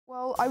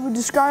Well, I would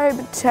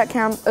describe Tech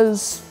Camp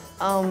as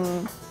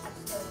an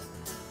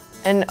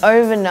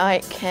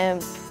overnight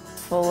camp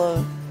full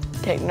of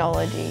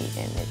technology,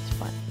 and it's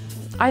fun.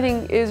 I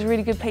think it was a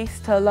really good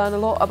place to learn a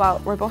lot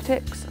about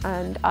robotics,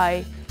 and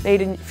I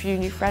made a few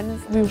new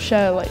friends. We all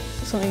share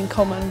something in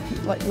common,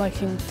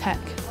 liking tech.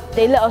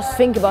 They let us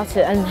think about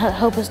it and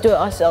help us do it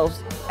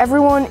ourselves.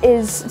 everyone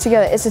is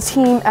together, it's a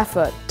team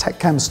effort. Tech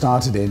Camp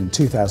started in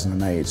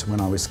 2008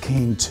 when I was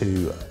keen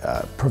to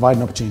provide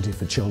an opportunity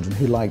for children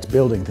who liked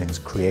building things,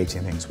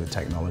 creating things with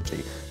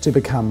technology, to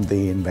become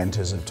the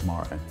inventors of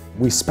tomorrow.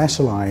 We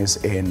specialise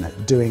in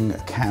doing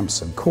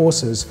camps and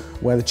courses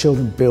where the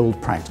children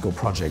build practical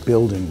projects,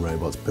 building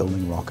robots,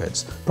 building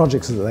rockets,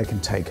 projects that they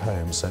can take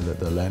home so that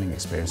the learning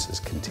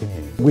experiences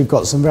continue. We've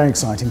got some very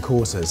exciting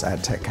courses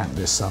at Tech Camp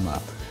this summer,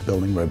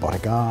 building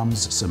robotic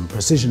arms, some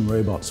precision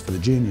robots for the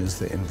juniors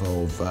that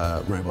involve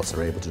robots that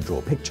are able to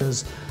draw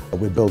pictures.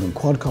 We're building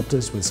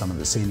quadcopters with some of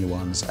the senior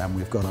ones, and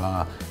we've got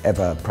our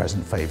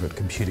ever-present favourite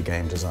computer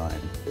game design.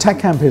 Tech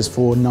Camp is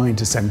for 9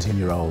 to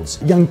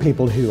 17-year-olds, young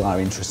people who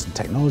are interested in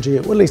technology,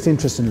 or at least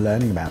interested in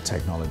learning about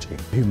technology,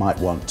 who might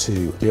want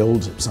to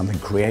build something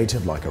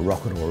creative like a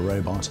rocket or a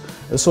robot,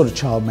 the sort of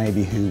child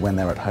maybe who, when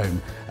they're at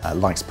home,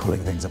 likes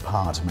pulling things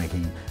apart,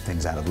 making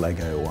things out of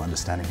Lego or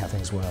understanding how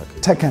things work.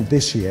 Tech Camp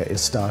this year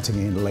is starting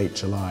in late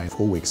July,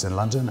 4 weeks in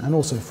London and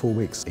also 4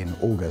 weeks in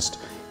August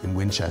in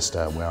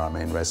Winchester, where our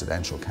main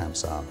residential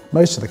camps are.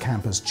 Most of the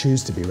campers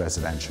choose to be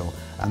residential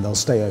and they'll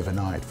stay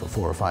overnight for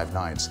 4 or 5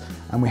 nights.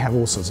 And we have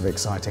all sorts of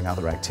exciting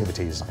other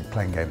activities like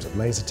playing games of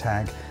laser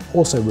tag,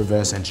 also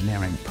reverse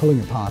engineering,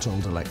 pulling apart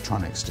old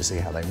electronics to see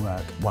how they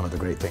work. One of the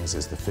great things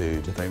is the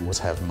food. They always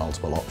have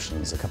multiple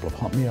options, a couple of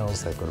hot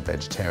meals, they've got a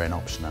vegetarian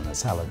option and a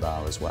salad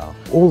bar as well.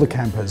 All the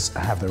campers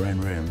have their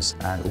own rooms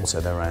and also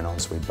their own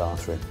ensuite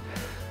bathroom.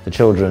 The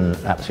children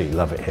absolutely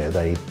love it here.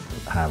 They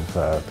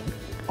have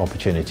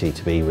opportunity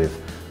to be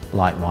with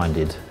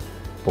like-minded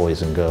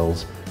boys and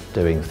girls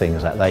doing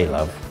things that they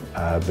love,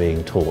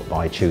 being taught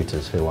by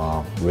tutors who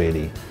are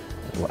really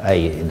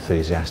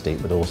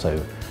enthusiastic but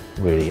also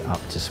really up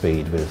to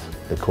speed with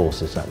the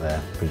courses that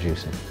they're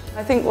producing.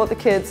 I think what the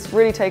kids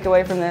really take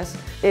away from this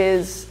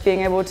is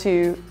being able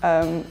to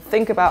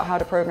think about how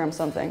to program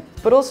something,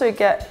 but also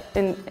get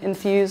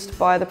infused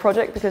by the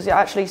project, because you're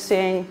actually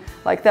seeing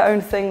like their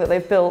own thing that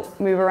they've built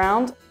move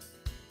around.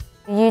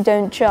 You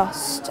don't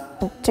just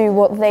do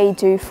what they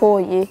do for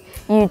you,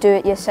 you do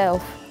it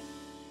yourself.